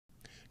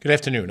Good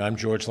afternoon. I'm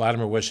George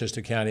Latimer,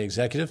 Westchester County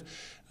Executive,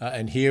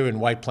 and here in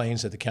White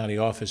Plains at the County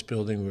Office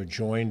Building, we're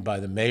joined by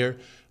the Mayor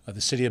of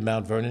the City of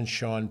Mount Vernon,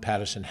 Sean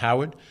Patterson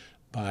Howard,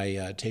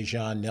 by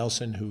Tejan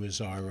Nelson, who is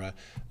our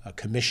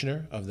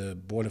Commissioner of the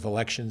Board of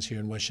Elections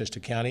here in Westchester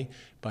County,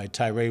 by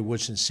Tyree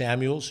Woodson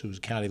Samuels, who's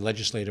County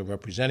Legislator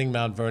representing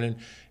Mount Vernon,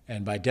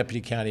 and by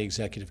Deputy County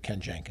Executive Ken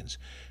Jenkins.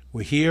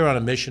 We're here on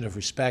a mission of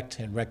respect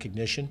and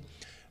recognition.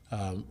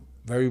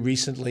 Very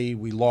recently,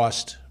 we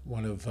lost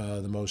one of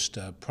the most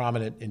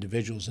prominent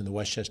individuals in the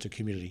Westchester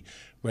community,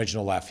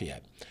 Reginald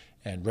LaFayette.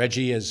 And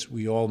Reggie, as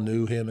we all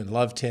knew him and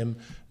loved him,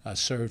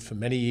 served for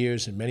many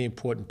years in many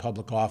important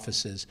public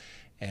offices.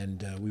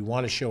 And we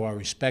want to show our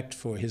respect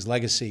for his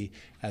legacy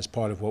as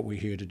part of what we're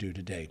here to do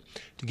today.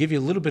 To give you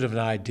a little bit of an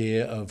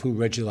idea of who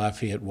Reggie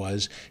LaFayette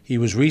was, he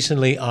was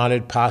recently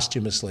honored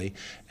posthumously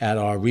at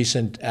our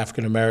recent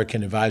African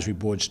American Advisory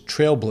Board's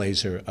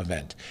Trailblazer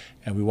event.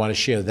 And we want to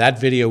share that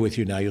video with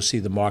you now. You'll see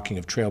the marking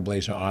of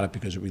Trailblazer on it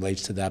because it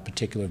relates to that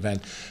particular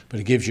event.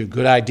 But it gives you a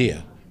good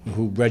idea of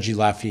who Reggie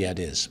LaFayette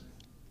is.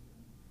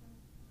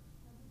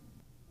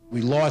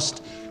 We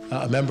lost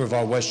a member of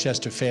our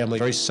Westchester family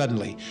very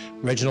suddenly.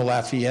 Reginald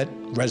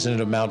LaFayette,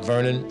 resident of Mount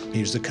Vernon.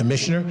 He was the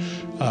commissioner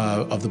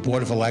of the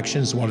Board of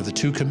Elections, one of the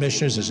two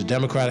commissioners. There's a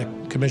Democratic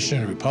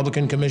commissioner and a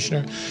Republican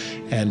commissioner,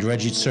 and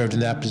Reggie served in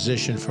that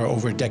position for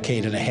over a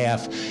decade and a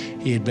half.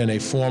 He had been a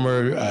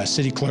former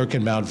city clerk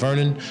in Mount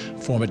Vernon,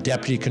 former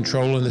deputy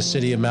controller in the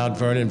city of Mount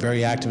Vernon,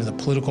 very active in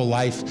the political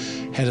life,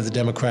 head of the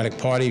Democratic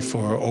Party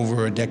for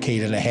over a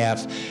decade and a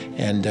half,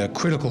 and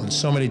critical in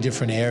so many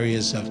different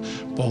areas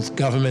of both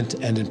government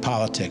and in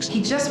politics.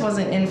 He just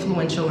wasn't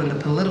influential in the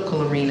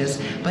political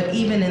arenas, but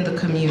even in the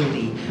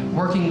community,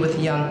 working with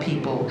young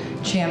people,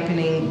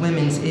 championing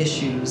women's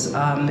issues,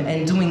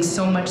 and doing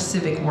so much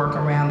civic work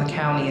around the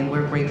county, and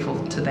we're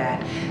grateful to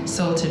that.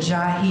 So to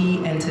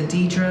Jahi and to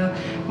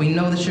Deidre, we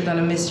know that you're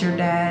gonna miss your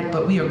dad,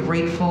 but we are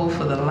grateful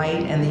for the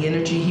light and the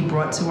energy he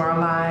brought to our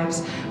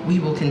lives. We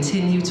will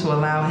continue to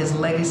allow his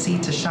legacy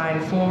to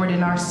shine forward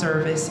in our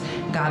service.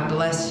 God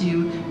bless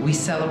you. We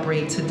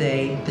celebrate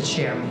today the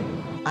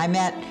chairman. I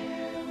met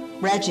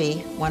Reggie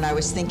when I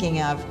was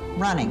thinking of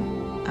running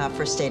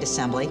for state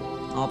assembly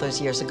all those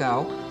years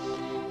ago,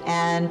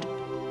 and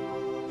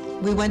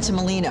we went to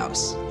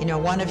Molino's,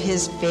 one of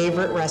his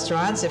favorite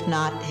restaurants, if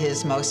not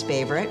his most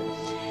favorite.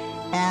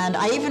 And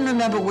I even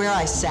remember where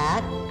I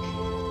sat,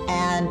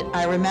 and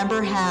I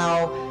remember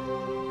how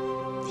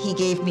he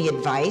gave me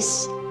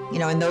advice.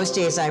 In those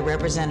days I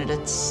represented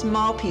a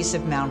small piece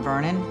of Mount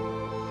Vernon,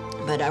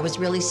 but I was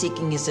really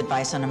seeking his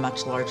advice on a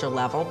much larger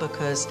level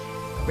because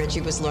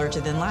Reggie was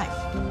larger than life,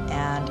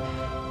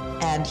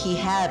 and he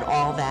had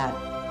all that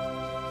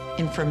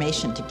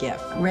information to give.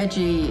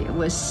 Reggie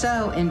was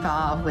so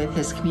involved with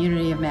his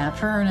community of Mount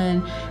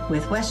Vernon,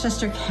 with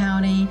Westchester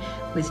County,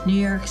 with New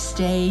York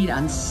State,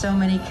 on so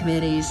many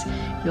committees.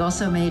 He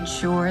also made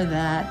sure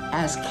that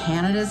as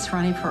candidates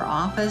running for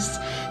office,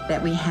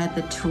 that we had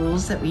the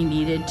tools that we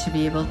needed to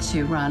be able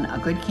to run a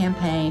good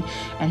campaign,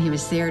 and he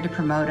was there to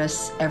promote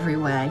us every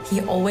way.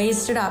 He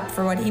always stood up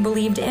for what he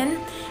believed in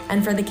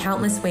and for the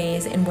countless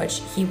ways in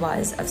which he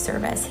was of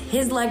service.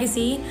 His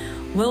legacy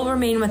will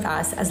remain with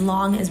us as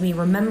long as we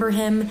remember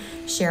him,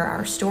 share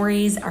our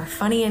stories, our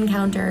funny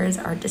encounters,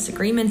 our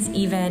disagreements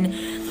even,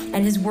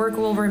 and his work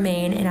will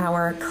remain in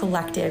our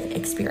collective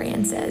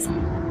experiences.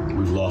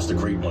 We've lost a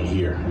great one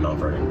here in Mount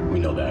Vernon, we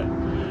know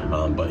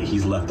that, but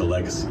he's left a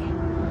legacy.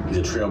 He's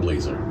a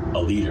trailblazer, a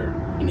leader,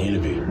 an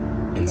innovator,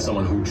 and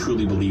someone who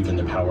truly believed in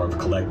the power of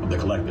the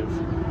collective.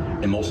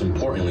 And most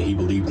importantly, he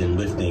believed in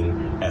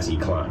lifting as he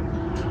climbed.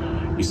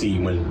 You see,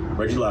 when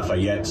Reggie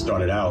LaFayette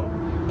started out,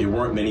 there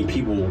weren't many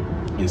people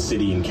in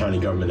city and county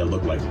government that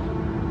looked like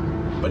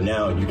him. But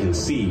now you can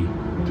see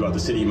throughout the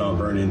city of Mount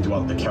Vernon,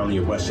 throughout the county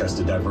of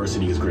Westchester,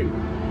 diversity is great.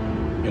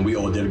 And we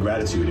owe a debt of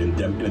gratitude in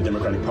the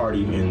Democratic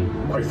Party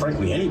and, quite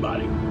frankly,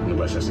 anybody in the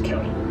Westchester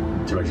County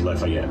to Reggie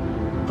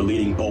LaFayette for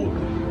leading boldly,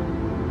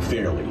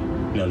 fairly,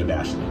 and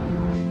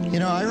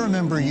unabashedly. I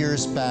remember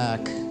years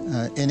back,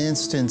 an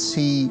instance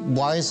he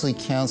wisely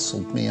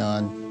counseled me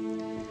on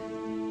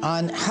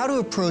how to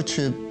approach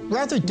a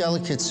rather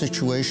delicate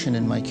situation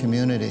in my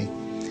community.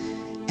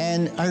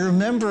 And I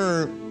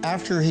remember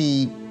after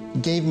he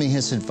gave me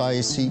his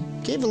advice, he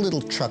gave a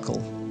little chuckle.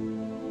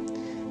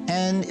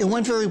 And it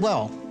went very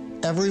well.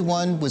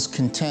 Everyone was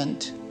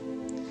content.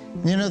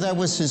 That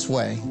was his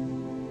way.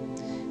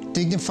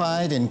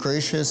 Dignified and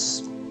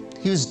gracious,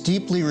 he was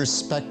deeply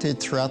respected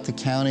throughout the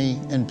county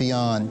and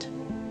beyond.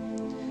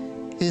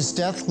 His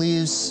death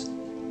leaves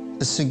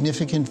a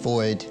significant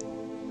void,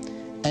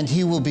 and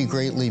he will be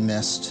greatly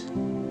missed.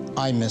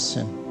 I miss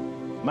him.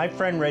 My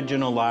friend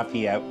Reginald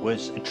LaFayette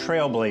was a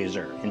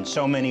trailblazer in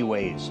so many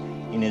ways,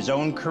 in his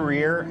own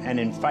career and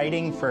in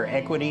fighting for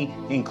equity,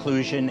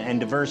 inclusion, and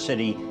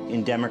diversity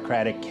in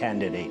Democratic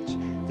candidates.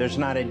 There's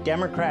not a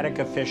Democratic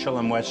official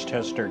in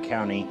Westchester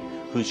County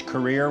whose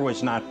career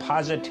was not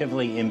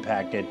positively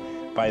impacted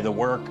by the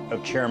work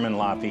of Chairman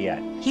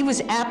LaFayette. He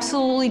was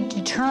absolutely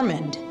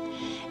determined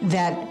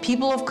that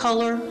people of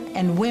color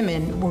and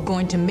women were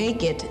going to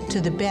make it to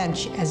the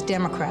bench as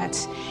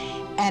Democrats.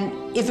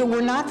 And if it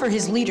were not for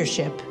his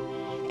leadership,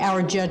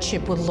 our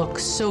judgeship would look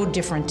so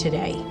different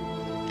today.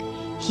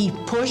 He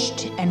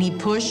pushed and he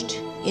pushed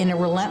in a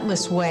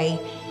relentless way,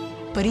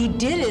 but he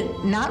did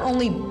it not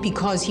only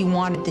because he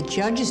wanted the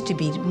judges to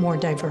be more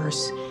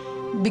diverse,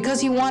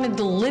 because he wanted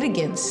the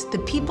litigants, the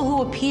people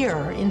who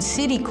appear in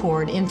city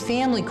court, in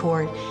family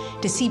court,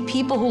 to see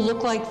people who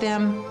look like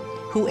them,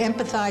 who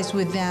empathized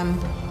with them,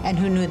 and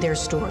who knew their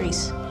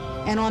stories.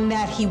 And on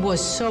that, he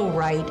was so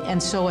right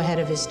and so ahead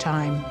of his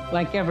time.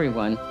 Like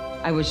everyone,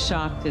 I was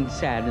shocked and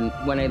saddened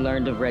when I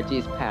learned of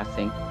Reggie's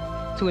passing.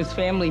 To his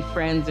family,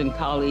 friends, and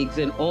colleagues,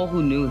 and all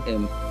who knew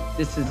him,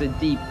 this is a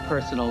deep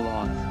personal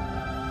loss.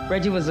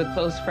 Reggie was a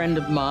close friend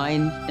of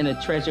mine and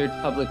a treasured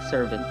public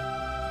servant.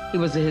 He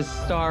was a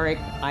historic,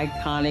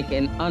 iconic,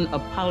 and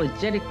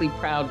unapologetically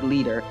proud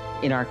leader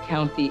in our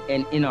county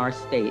and in our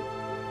state,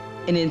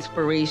 an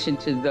inspiration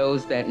to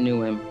those that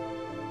knew him.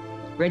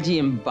 Reggie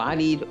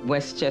embodied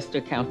Westchester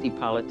County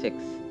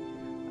politics.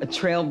 A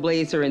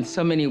trailblazer in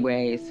so many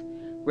ways,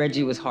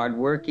 Reggie was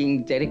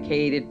hardworking,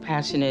 dedicated,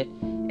 passionate,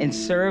 and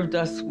served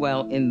us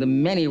well in the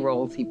many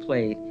roles he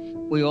played.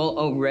 We all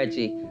owe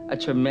Reggie a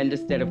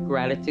tremendous debt of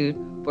gratitude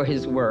for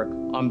his work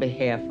on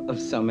behalf of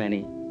so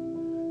many.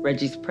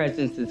 Reggie's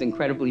presence is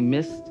incredibly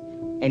missed,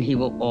 and he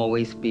will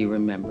always be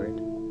remembered.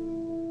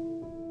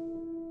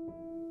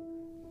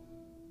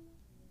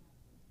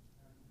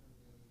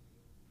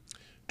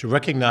 To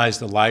recognize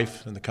the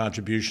life and the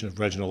contribution of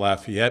Reginald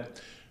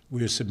Lafayette,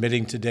 we are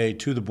submitting today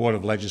to the Board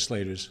of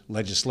Legislators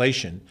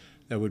legislation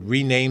that would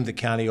rename the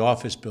county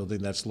office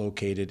building that's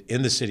located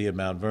in the city of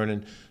Mount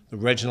Vernon, the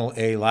Reginald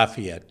A.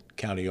 Lafayette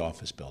County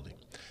Office Building.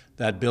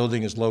 That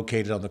building is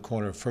located on the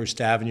corner of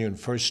First Avenue and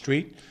First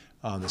Street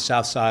on the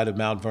south side of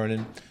Mount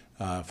Vernon.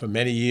 For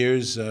many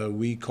years,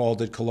 we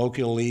called it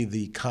colloquially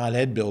the Con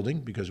Ed building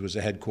because it was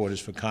the headquarters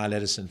for Con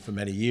Edison for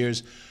many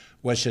years.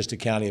 Westchester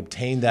County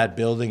obtained that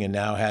building and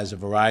now has a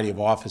variety of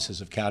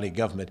offices of county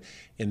government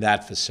in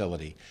that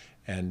facility.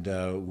 And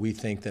we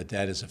think that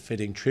that is a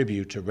fitting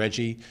tribute to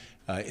Reggie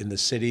in the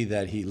city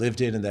that he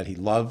lived in and that he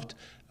loved,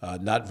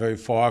 not very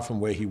far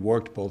from where he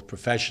worked both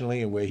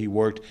professionally and where he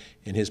worked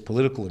in his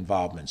political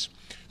involvements.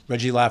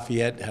 Reggie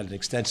Lafayette had an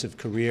extensive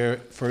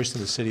career, first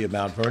in the city of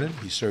Mount Vernon.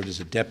 He served as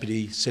a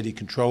deputy city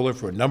controller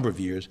for a number of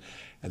years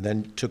and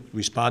then took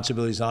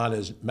responsibilities on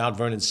as Mount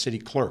Vernon's city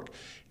clerk.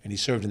 And he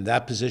served in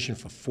that position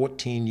for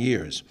 14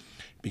 years.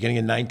 Beginning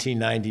in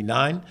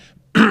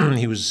 1999,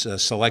 he was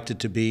selected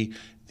to be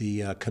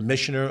the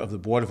commissioner of the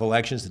Board of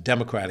Elections, the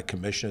Democratic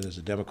commissioner. There's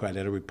a Democrat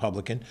and a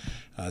Republican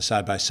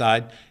side by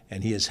side,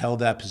 and he has held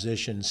that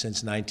position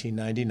since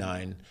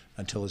 1999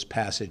 until his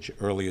passage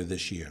earlier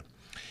this year.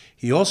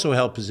 He also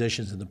held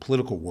positions in the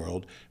political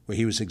world, where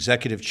he was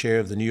executive chair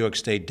of the New York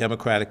State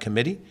Democratic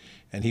Committee,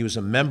 and he was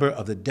a member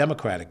of the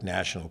Democratic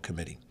National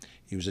Committee.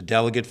 He was a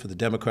delegate for the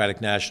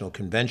Democratic National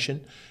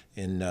Convention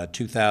in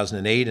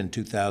 2008 and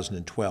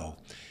 2012.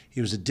 He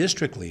was a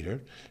district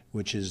leader,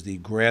 which is the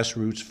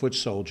grassroots foot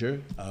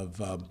soldier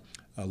of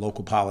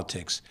local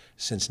politics,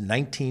 since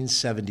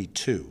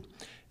 1972.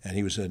 And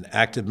he was an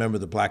active member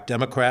of the Black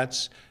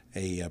Democrats,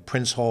 a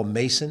Prince Hall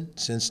Mason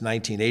since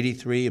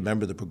 1983, a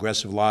member of the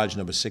Progressive Lodge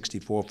number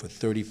 64 for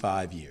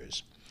 35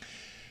 years.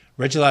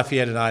 Reggie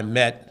Lafayette and I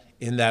met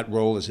in that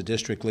role as a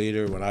district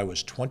leader when I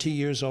was 20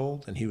 years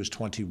old and he was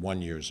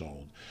 21 years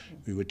old.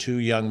 We were two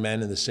young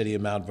men in the city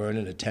of Mount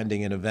Vernon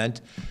attending an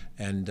event,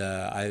 and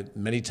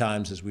many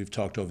times as we've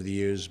talked over the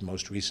years,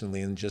 most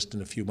recently and just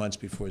in a few months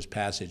before his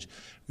passage,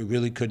 we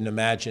really couldn't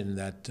imagine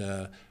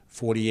that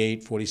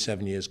 48,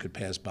 47 years could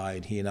pass by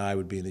and he and I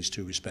would be in these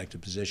two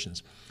respective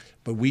positions.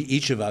 But we,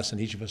 each of us, and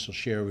each of us will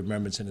share a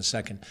remembrance in a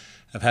second,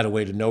 have had a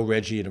way to know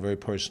Reggie in a very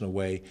personal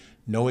way.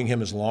 Knowing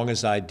him as long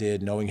as I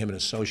did, knowing him in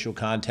a social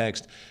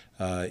context,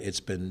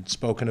 it's been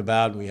spoken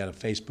about. We had a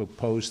Facebook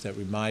post that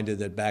reminded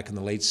that back in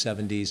the late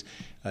 70s,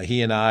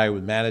 he and I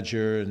were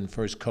manager and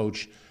first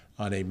coach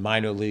on a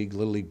minor league,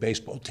 Little League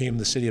baseball team in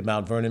the city of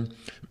Mount Vernon.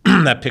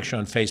 That picture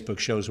on Facebook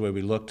shows where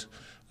we looked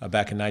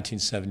back in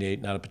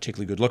 1978. Not a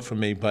particularly good look for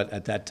me, but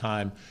at that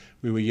time,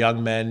 we were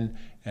young men,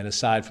 and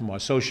aside from our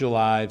social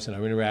lives and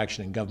our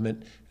interaction in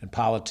government and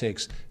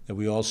politics, that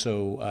we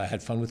also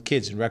had fun with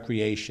kids and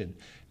recreation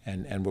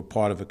and were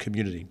part of a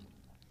community.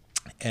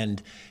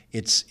 And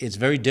it's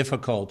very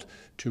difficult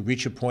to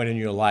reach a point in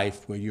your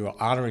life where you're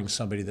honoring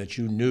somebody that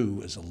you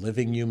knew as a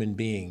living human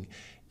being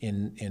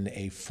in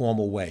a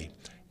formal way.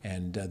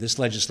 And this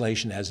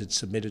legislation, as it's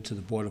submitted to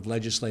the Board of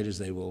Legislators,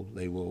 they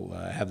will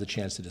have the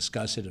chance to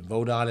discuss it and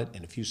vote on it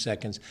in a few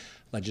seconds.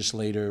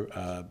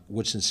 Legislator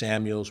Woodson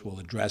Samuels will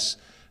address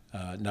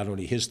not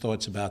only his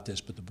thoughts about this,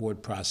 but the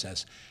board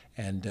process.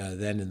 And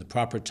then in the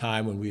proper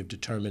time, when we have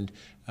determined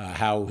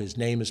how his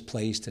name is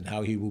placed and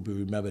how he will be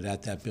remembered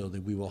at that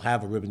building, we will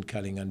have a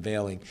ribbon-cutting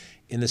unveiling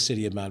in the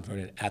city of Mount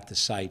Vernon at the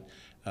site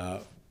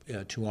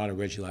to honor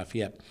Reggie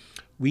Lafayette.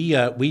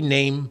 We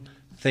name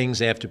things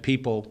after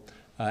people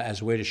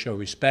as a way to show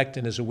respect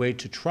and as a way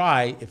to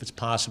try, if it's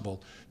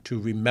possible, to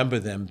remember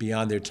them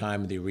beyond their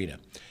time in the arena.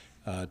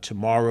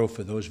 Tomorrow,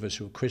 for those of us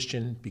who are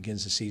Christian,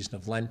 begins the season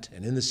of Lent,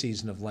 and in the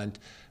season of Lent,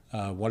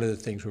 one of the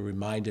things we're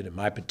reminded in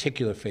my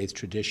particular faith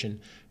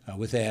tradition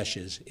with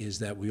ashes is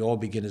that we all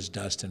begin as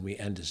dust and we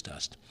end as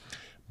dust.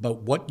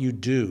 But what you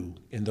do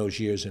in those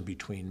years in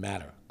between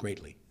matter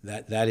greatly.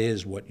 That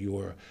is what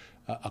your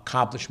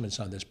accomplishments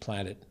on this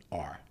planet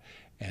are.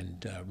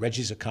 And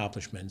Reggie's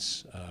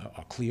accomplishments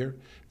are clear.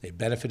 They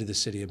benefited the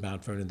city of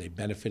Mount Vernon. They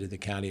benefited the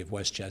county of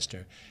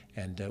Westchester.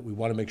 And we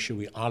want to make sure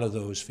we honor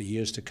those for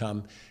years to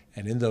come.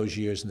 And in those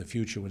years in the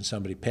future, when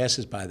somebody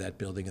passes by that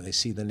building and they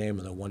see the name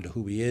and they wonder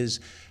who he is,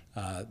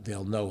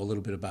 they'll know a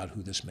little bit about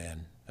who this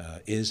man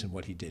is and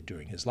what he did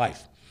during his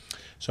life.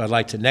 So I'd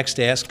like to next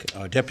ask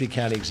our Deputy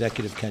County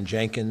Executive, Ken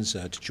Jenkins,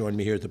 to join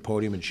me here at the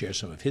podium and share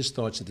some of his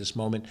thoughts at this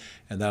moment,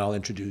 and then I'll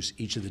introduce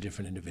each of the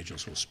different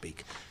individuals who will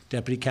speak.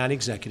 Deputy County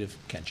Executive,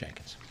 Ken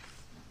Jenkins.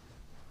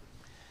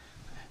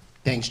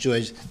 Thanks,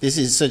 George. This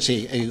is such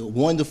a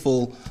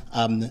wonderful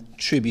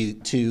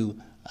tribute to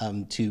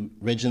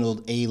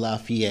Reginald A.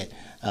 LaFayette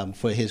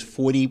for his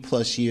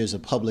 40-plus years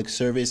of public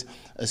service,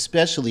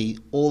 especially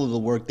all of the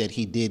work that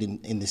he did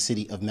in the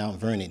city of Mount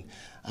Vernon.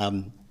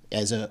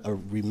 As a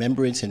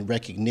remembrance and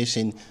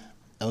recognition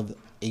of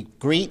a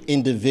great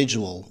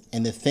individual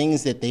and the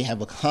things that they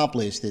have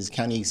accomplished, as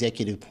County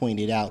Executive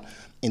pointed out,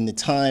 in the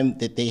time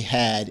that they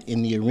had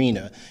in the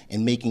arena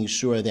and making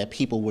sure that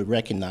people would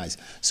recognize.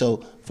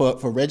 So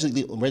for Reginald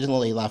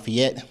A.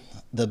 LaFayette,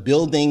 the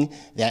building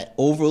that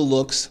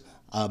overlooks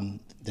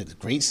the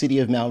great city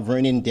of Mount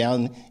Vernon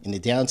down in the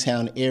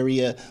downtown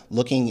area,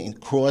 looking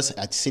across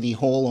at City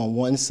Hall on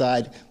one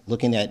side,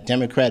 looking at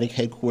Democratic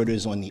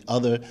headquarters on the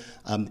other,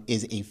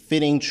 is a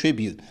fitting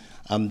tribute.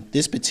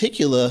 This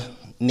particular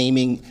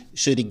naming,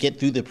 should it get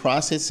through the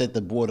process at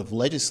the Board of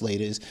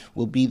Legislators,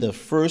 will be the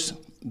first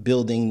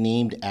building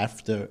named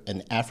after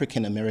an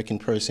African-American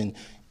person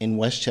in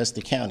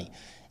Westchester County.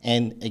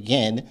 And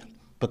again,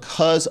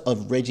 because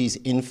of Reggie's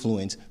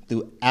influence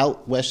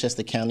throughout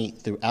Westchester County,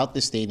 throughout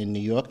the state of New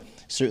York,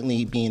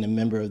 certainly being a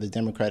member of the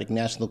Democratic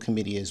National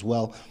Committee as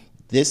well,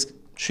 this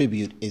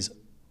tribute is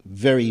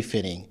very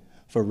fitting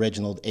for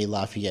Reginald A.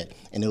 LaFayette.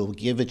 And it will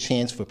give a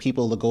chance for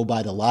people to go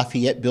by the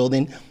Lafayette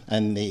building,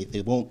 and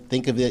they won't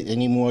think of it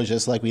anymore,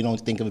 just like we don't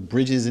think of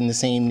bridges in the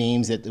same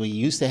names that we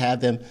used to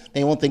have them.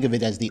 They won't think of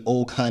it as the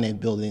old Con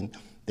Ed building.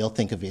 They'll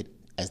think of it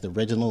as the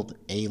Reginald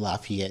A.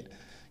 LaFayette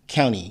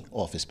County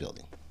Office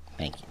Building.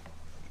 Thank you.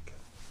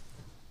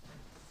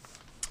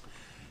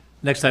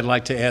 Next, I'd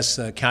like to ask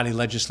County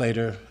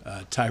Legislator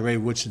Tyree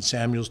Woodson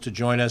Samuels to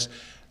join us.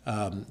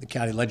 The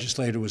county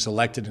legislator was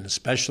elected in a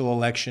special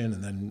election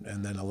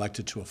and then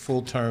elected to a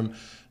full term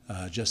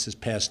just this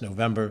past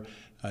November.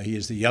 He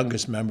is the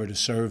youngest member to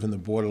serve in the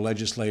Board of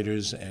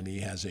Legislators, and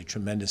he has a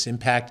tremendous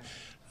impact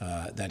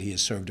that he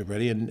has served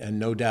already, and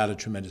no doubt a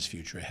tremendous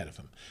future ahead of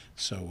him.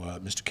 So,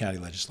 Mr. County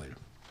Legislator.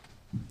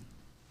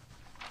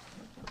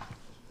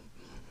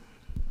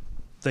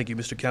 Thank you,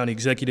 Mr. County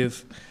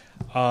Executive.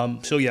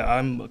 So yeah,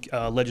 I'm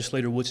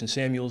Legislator Woodson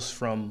Samuels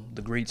from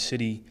the great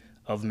city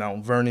of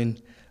Mount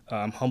Vernon.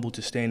 I'm humbled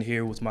to stand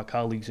here with my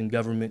colleagues in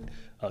government,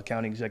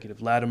 County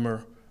Executive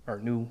Latimer, our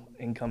new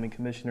incoming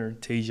Commissioner,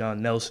 Tejan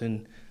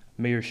Nelson,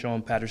 Mayor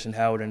Sean Patterson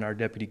Howard, and our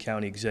Deputy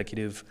County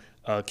Executive,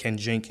 Ken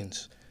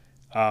Jenkins.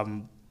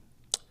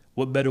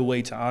 What better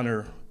way to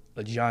honor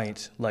a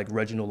giant like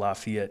Reginald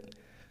Lafayette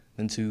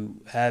than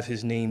to have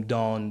his name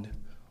donned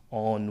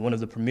on one of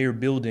the premier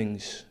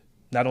buildings,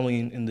 not only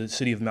in the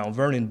city of Mount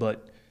Vernon,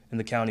 but in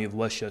the county of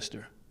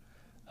Westchester.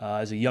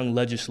 As a young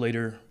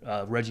legislator,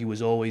 Reggie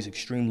was always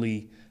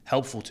extremely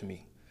helpful to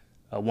me.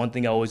 One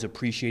thing I always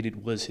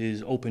appreciated was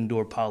his open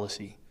door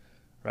policy,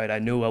 right? I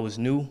knew I was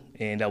new,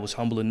 and I was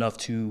humble enough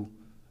to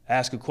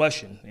ask a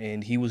question,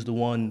 and he was the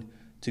one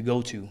to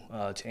go to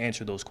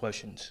answer those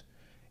questions.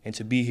 And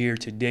to be here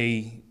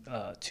today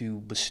to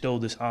bestow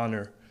this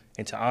honor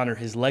and to honor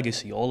his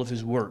legacy, all of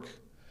his work,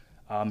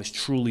 is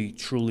truly,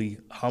 truly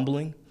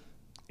humbling.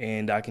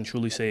 And I can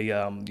truly say,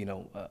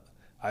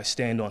 I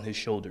stand on his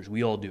shoulders.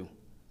 We all do.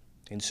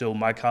 And so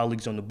my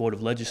colleagues on the Board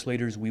of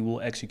Legislators, we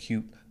will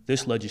execute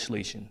this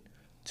legislation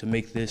to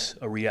make this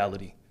a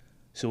reality.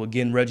 So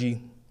again,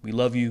 Reggie, we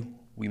love you,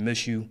 we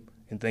miss you,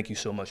 and thank you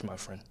so much, my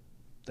friend.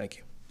 Thank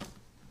you.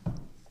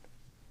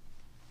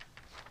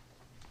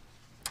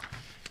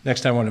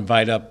 Next, I want to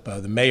invite up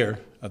the mayor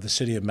of the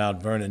city of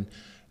Mount Vernon.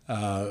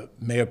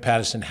 Mayor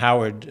Patterson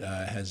Howard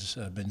has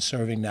been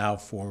serving now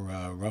for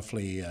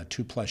roughly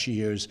 2+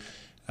 years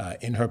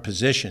in her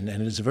position,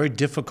 and it is a very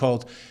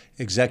difficult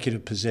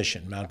executive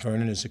position. Mount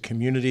Vernon is a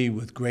community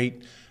with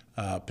great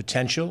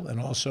potential and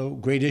also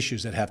great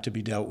issues that have to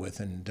be dealt with,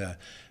 and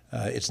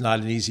It's not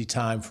an easy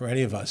time for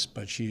any of us,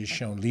 but she has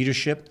shown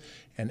leadership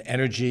and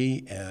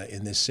energy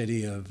in this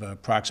city of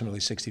approximately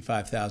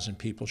 65,000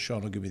 people.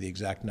 Sean will give you the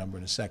exact number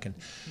in a second.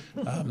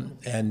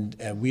 And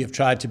we have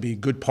tried to be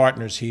good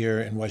partners here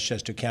in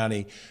Westchester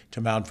County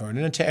to Mount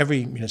Vernon and to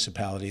every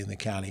municipality in the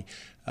county.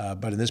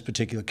 But in this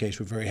particular case,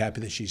 we're very happy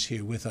that she's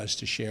here with us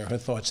to share her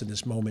thoughts in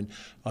this moment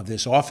of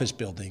this office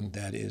building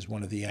that is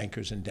one of the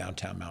anchors in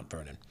downtown Mount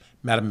Vernon.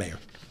 Madam Mayor.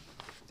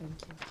 Thank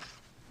you.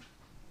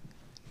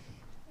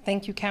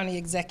 Thank you, County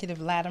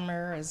Executive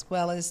Latimer, as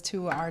well as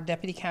to our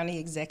Deputy County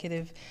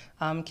Executive,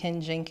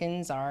 Ken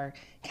Jenkins, our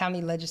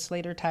County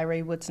Legislator,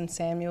 Tyree Woodson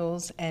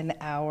Samuels, and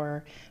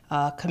our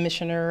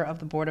Commissioner of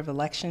the Board of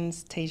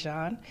Elections,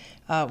 Tejan.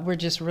 We're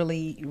just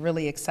really,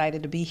 really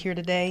excited to be here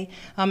today.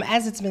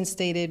 As it's been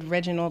stated,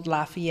 Reginald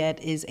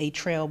LaFayette is a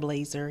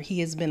trailblazer.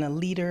 He has been a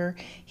leader,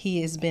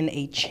 he has been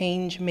a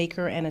change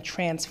maker and a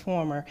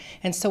transformer,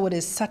 and so it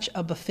is such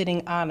a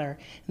befitting honor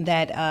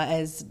that,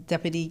 as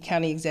Deputy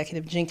County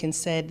Executive Jenkins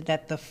said,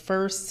 that the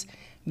first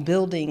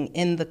building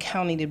in the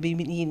county to be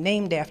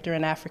named after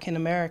an African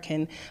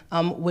American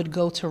would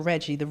go to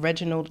Reggie, the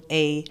Reginald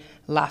A.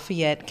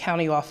 LaFayette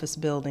County Office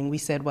Building. We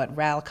said, what,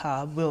 Ral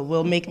Cobb?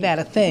 We'll make that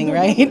a thing,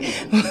 right?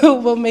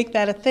 We'll make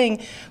that a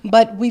thing.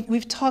 But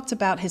we've talked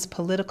about his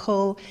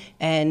political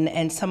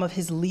and some of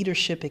his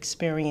leadership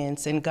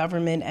experience in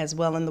government as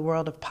well in the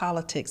world of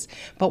politics.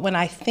 But when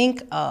I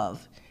think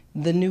of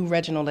the new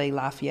Reginald A.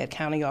 LaFayette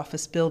County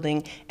Office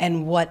Building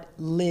and what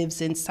lives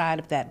inside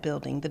of that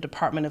building, the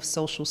Department of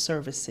Social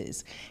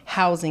Services,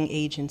 housing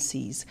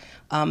agencies,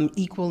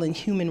 equal and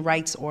human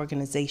rights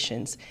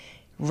organizations.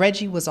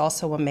 Reggie was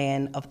also a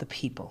man of the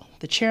people.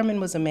 The chairman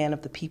was a man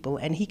of the people,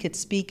 and he could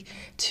speak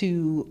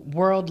to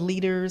world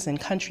leaders and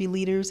country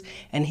leaders,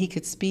 and he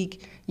could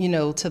speak, you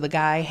know, to the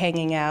guy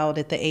hanging out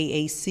at the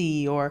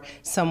AAC or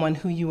someone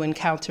who you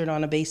encountered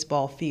on a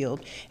baseball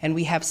field. And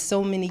we have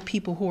so many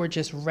people who are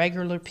just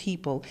regular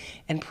people,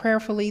 and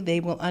prayerfully they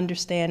will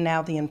understand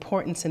now the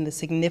importance and the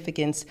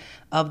significance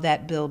of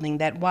that building,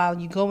 that while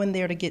you go in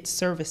there to get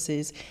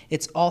services,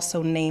 it's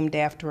also named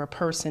after a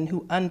person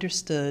who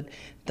understood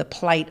the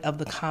plight of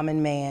the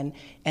common man,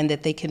 and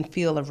that they can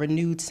feel a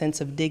renewed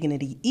sense of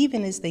dignity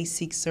even as they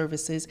seek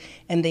services,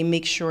 and they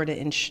make sure to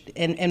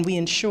and we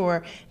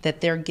ensure that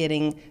they're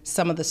getting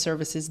some of the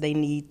services they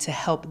need to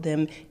help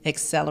them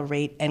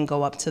accelerate and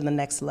go up to the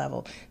next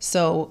level.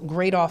 So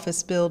great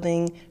office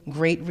building,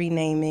 great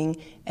renaming,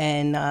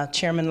 and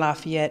Chairman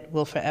LaFayette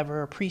will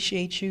forever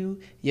appreciate you,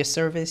 your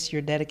service,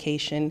 your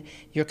dedication,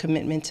 your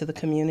commitment to the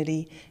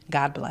community.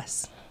 God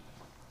bless.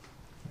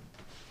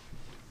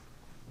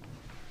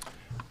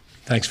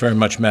 Thanks very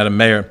much, Madam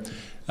Mayor.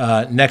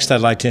 Next,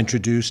 I'd like to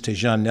introduce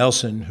Tejan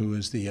Nelson, who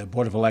is the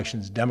Board of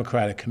Elections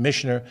Democratic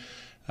Commissioner.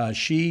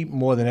 She,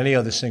 more than any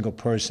other single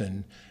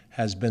person,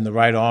 has been the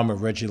right arm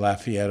of Reggie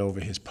LaFayette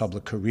over his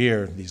public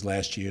career these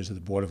last years of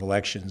the Board of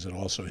Elections and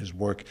also his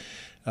work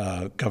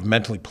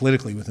governmentally,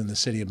 politically within the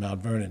city of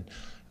Mount Vernon.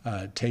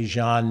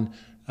 Tejan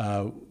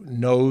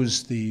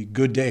knows the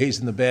good days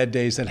and the bad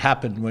days that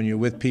happen when you're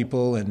with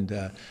people,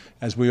 and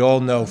as we all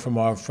know from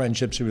our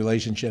friendships and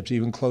relationships,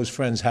 even close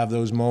friends have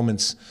those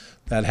moments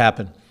that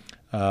happen.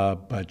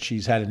 But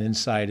she's had an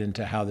insight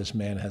into how this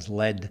man has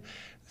led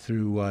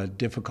through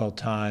difficult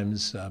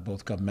times,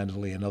 both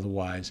governmentally and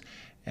otherwise.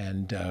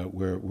 And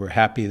we're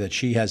happy that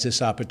she has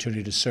this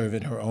opportunity to serve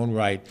in her own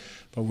right,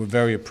 but we're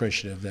very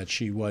appreciative that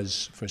she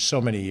was, for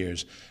so many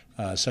years,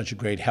 such a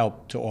great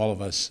help to all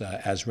of us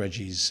as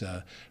Reggie's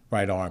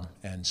right arm.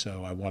 And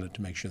so I wanted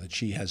to make sure that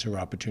she has her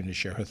opportunity to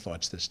share her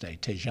thoughts this day.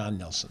 Tejan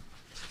Nelson.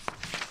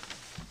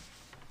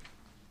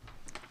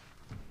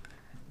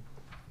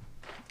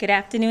 Good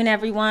afternoon,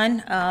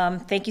 everyone.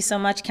 Thank you so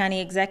much,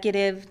 County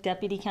Executive,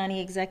 Deputy County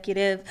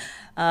Executive,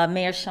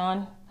 Mayor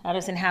Sean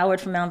Patterson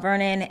Howard from Mount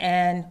Vernon,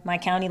 and my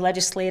county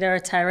legislator,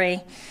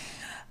 Tyree.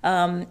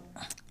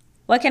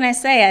 What can I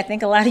say? I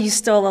think a lot of you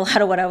stole a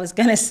lot of what I was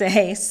going to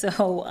say.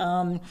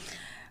 So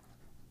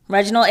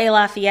Reginald A.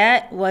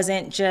 LaFayette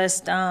wasn't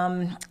just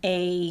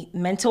a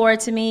mentor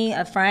to me,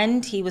 a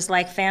friend. He was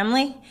like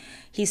family.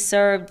 He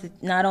served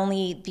not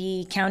only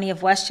the county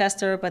of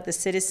Westchester, but the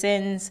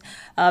citizens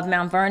of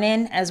Mount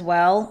Vernon as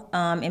well,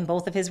 in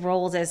both of his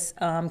roles as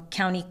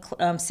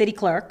city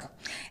clerk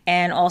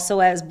and also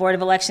as Board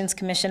of Elections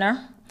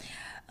Commissioner.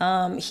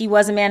 He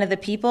was a man of the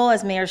people,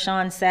 as Mayor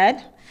Sean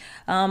said.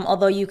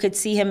 Although you could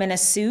see him in a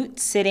suit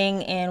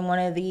sitting in one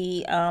of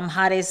the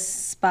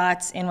hottest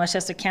spots in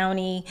Westchester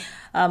County,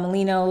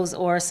 Molinos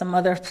or some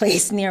other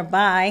place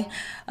nearby,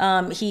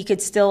 he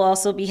could still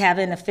also be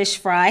having a fish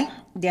fry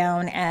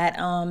down at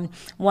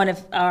one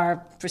of our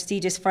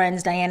prestigious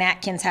friends, Diane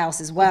Atkins'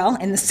 house as well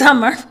in the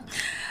summer.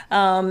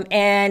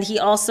 And he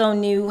also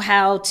knew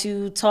how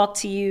to talk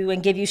to you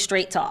and give you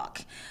straight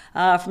talk.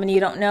 For many of you who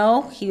don't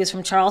know, he was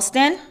from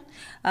Charleston.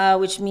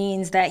 Which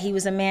means that he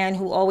was a man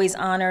who always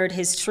honored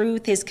his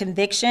truth, his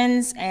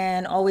convictions,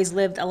 and always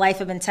lived a life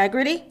of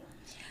integrity.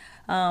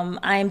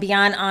 I am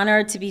beyond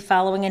honored to be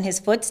following in his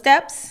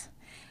footsteps.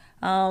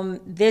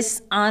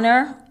 This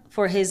honor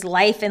for his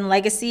life and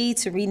legacy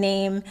to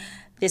rename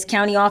this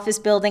county office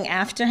building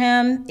after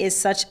him is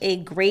such a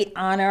great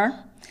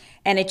honor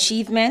and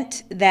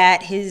achievement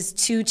that his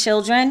two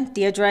children,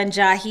 Deirdre and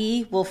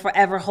Jahi, will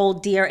forever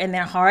hold dear in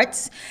their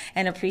hearts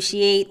and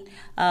appreciate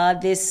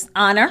this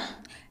honor,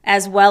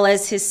 as well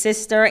as his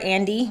sister,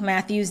 Andy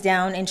Matthews,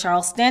 down in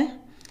Charleston.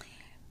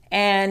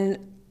 And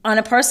on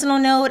a personal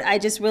note, I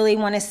just really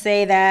want to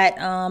say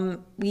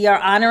that we are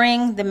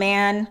honoring the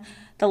man,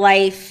 the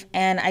life,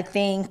 and I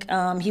think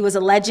he was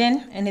a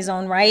legend in his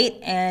own right.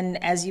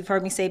 And as you've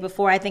heard me say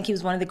before, I think he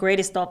was one of the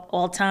greatest of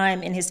all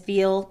time in his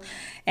field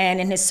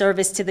and in his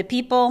service to the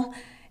people.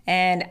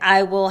 And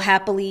I will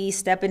happily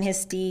step in his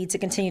stead to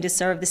continue to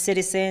serve the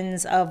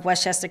citizens of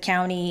Westchester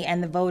County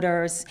and the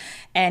voters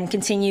and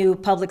continue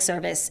public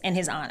service in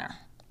his honor.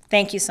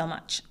 Thank you so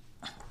much.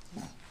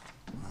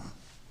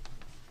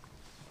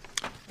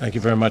 Thank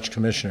you very much,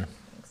 Commissioner.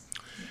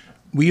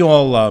 We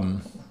all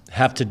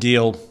have to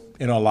deal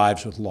in our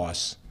lives with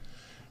loss.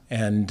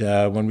 And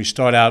when we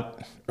start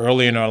out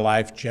early in our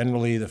life,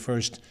 generally the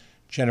first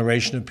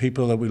generation of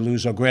people that we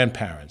lose are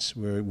grandparents.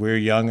 We're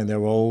young and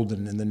they're old,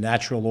 and in the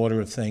natural order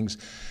of things,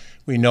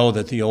 we know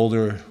that the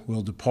older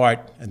will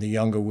depart and the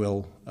younger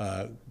will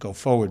go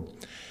forward.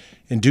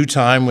 In due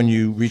time, when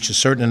you reach a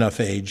certain enough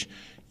age,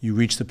 you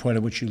reach the point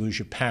at which you lose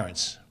your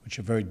parents, which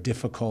are very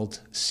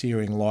difficult,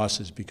 searing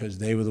losses because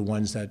they were the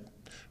ones that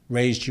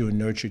raised you and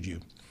nurtured you.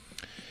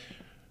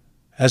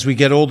 As we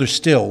get older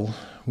still,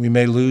 we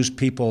may lose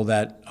people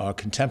that are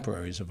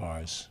contemporaries of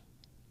ours.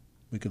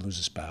 We could lose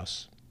a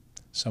spouse,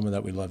 someone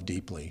that we love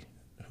deeply,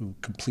 who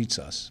completes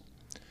us.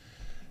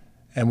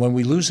 And when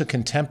we lose a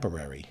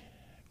contemporary,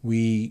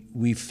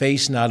 we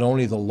face not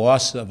only the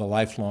loss of a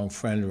lifelong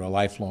friend or a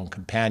lifelong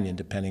companion,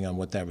 depending on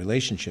what that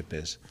relationship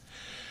is,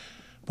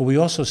 but we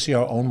also see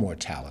our own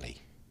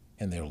mortality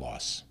in their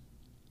loss.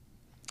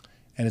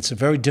 And it's a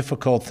very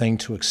difficult thing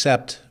to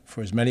accept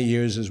for as many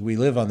years as we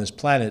live on this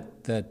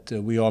planet that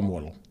we are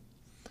mortal.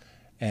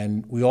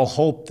 And we all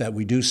hope that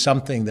we do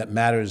something that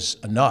matters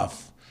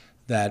enough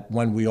that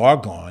when we are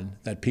gone,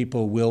 that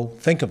people will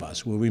think of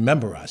us, will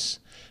remember us.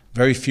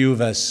 Very few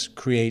of us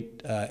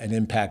create an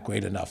impact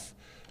great enough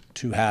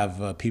to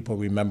have people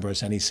remember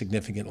us any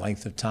significant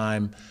length of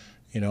time.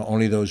 You know,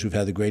 only those who've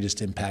had the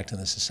greatest impact on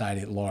the society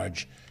at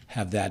large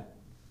have that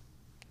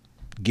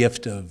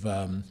gift of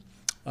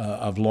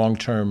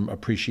long-term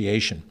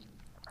appreciation.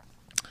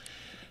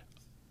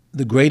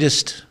 The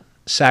greatest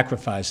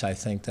sacrifice, I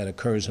think, that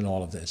occurs in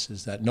all of this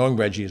is that knowing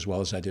Reggie as well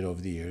as I did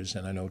over the years,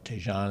 and I know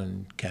Tejan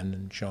and Ken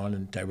and Sean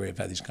and Tyree have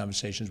had these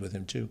conversations with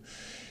him too,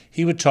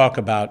 he would talk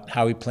about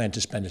how he planned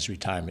to spend his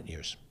retirement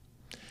years.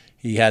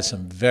 He had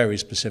some very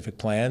specific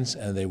plans,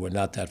 and they were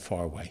not that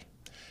far away.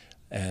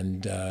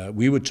 And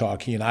we would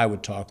talk, he and I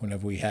would talk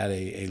whenever we had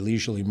a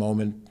leisurely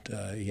moment.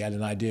 He had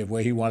an idea of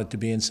where he wanted to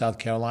be in South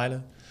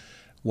Carolina,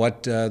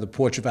 what the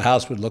porch of a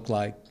house would look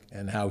like,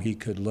 and how he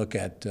could look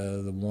at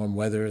the warm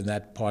weather in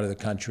that part of the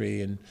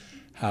country and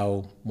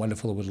how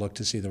wonderful it would look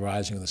to see the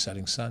rising of the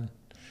setting sun,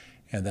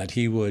 and that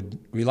he would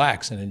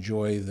relax and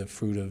enjoy the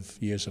fruit of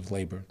years of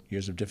labor,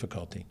 years of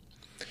difficulty.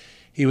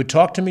 He would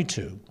talk to me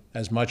too,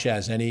 as much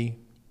as any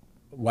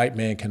white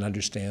man can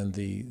understand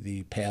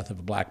the path of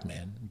a black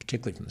man,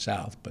 particularly from the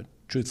South, but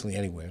truthfully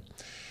anywhere,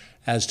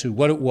 as to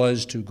what it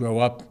was to grow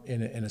up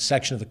in a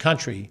section of the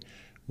country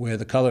where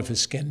the color of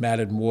his skin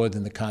mattered more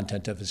than the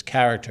content of his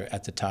character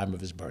at the time of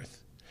his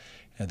birth,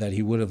 and that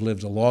he would have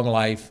lived a long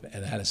life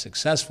and had a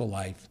successful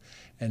life,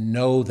 and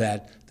know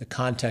that the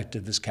content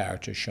of his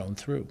character shone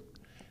through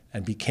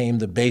and became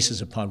the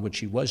basis upon which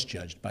he was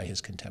judged by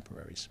his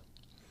contemporaries.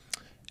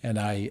 And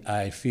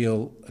I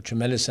feel a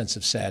tremendous sense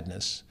of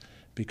sadness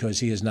because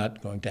he is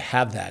not going to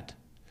have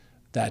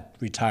that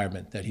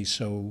retirement that he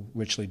so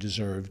richly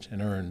deserved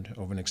and earned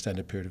over an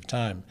extended period of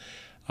time.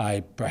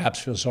 I perhaps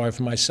feel sorry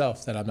for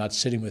myself that I'm not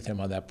sitting with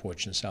him on that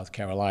porch in South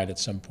Carolina at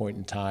some point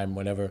in time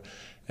whenever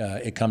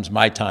it comes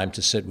my time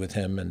to sit with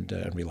him and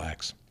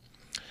relax.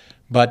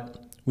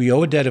 But we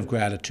owe a debt of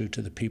gratitude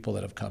to the people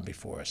that have come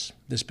before us.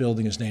 This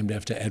building is named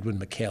after Edwin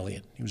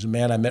McCallion. He was a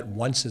man I met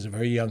once as a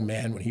very young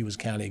man when he was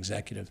county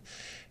executive.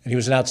 And he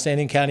was an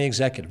outstanding county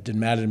executive.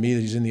 Didn't matter to me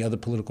that he's in the other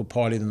political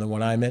party than the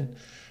one I'm in.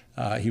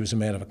 He was a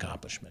man of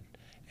accomplishment.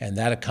 And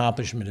that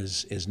accomplishment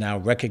is now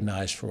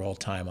recognized for all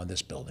time on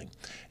this building.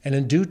 And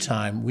in due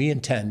time, we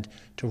intend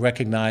to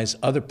recognize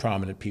other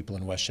prominent people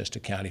in Westchester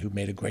County who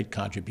made a great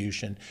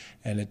contribution.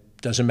 And it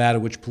doesn't matter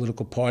which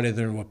political party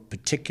they're in, what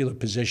particular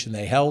position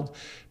they held,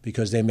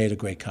 because they made a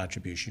great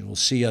contribution. You'll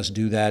see us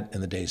do that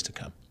in the days to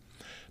come.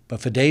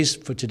 But for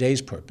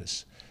today's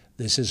purpose,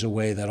 this is a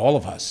way that all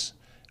of us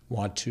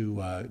want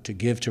to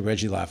give to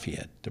Reggie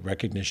LaFayette the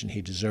recognition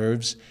he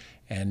deserves.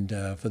 And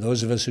for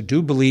those of us who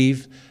do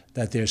believe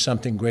that there's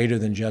something greater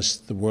than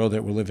just the world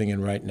that we're living in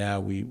right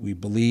now, we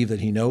believe that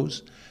he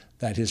knows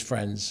that his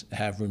friends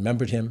have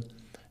remembered him,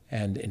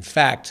 and in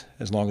fact,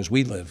 as long as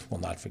we live, will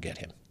not forget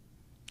him.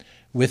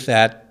 With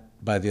that,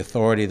 by the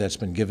authority that's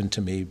been given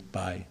to me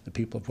by the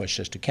people of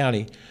Westchester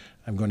County,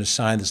 I'm going to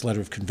sign this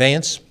letter of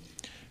conveyance,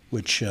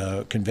 which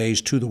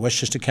conveys to the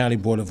Westchester County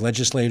Board of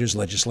Legislators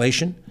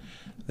legislation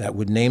that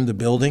would name the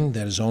building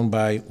that is owned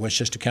by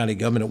Westchester County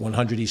Government at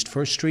 100 East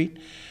 1st Street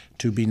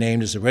to be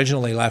named as the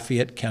Reginald A.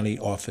 Lafayette County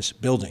Office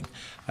Building.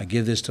 I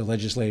give this to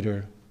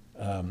Legislator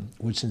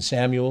Woodson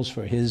Samuels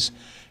for his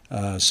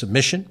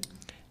submission,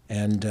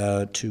 and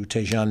to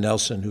Tejan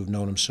Nelson, who've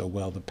known him so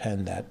well, the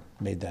pen that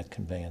made that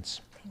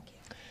conveyance. Thank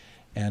you.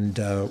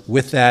 And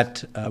with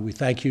that, we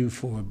thank you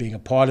for being a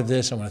part of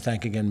this. I want to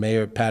thank again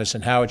Mayor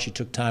Patterson Howard. She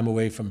took time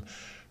away from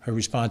her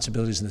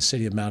responsibilities in the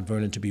city of Mount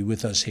Vernon to be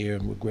with us here,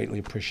 and we're greatly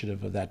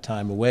appreciative of that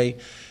time away.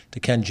 To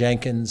Ken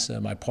Jenkins,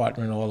 my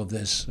partner in all of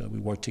this, we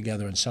worked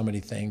together on so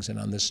many things, and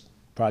on this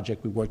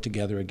project we worked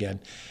together again.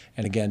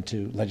 And again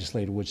to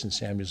Legislator Woodson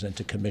Samuels and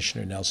to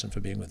Commissioner Nelson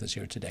for being with us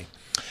here today.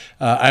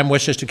 I'm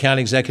Westchester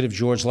County Executive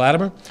George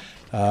Latimer.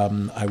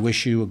 I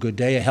wish you a good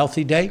day, a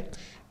healthy day.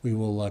 We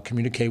will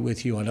communicate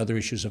with you on other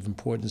issues of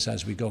importance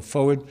as we go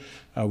forward.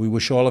 We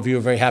wish all of you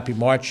a very happy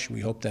March. We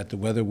hope that the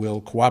weather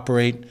will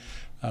cooperate.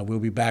 We'll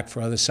be back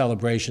for other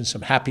celebrations,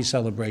 some happy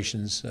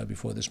celebrations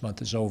before this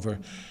month is over,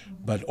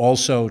 but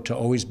also to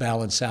always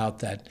balance out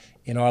that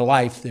in our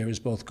life there is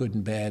both good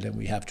and bad, and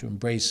we have to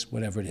embrace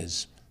whatever it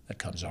is that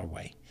comes our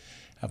way.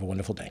 Have a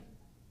wonderful day.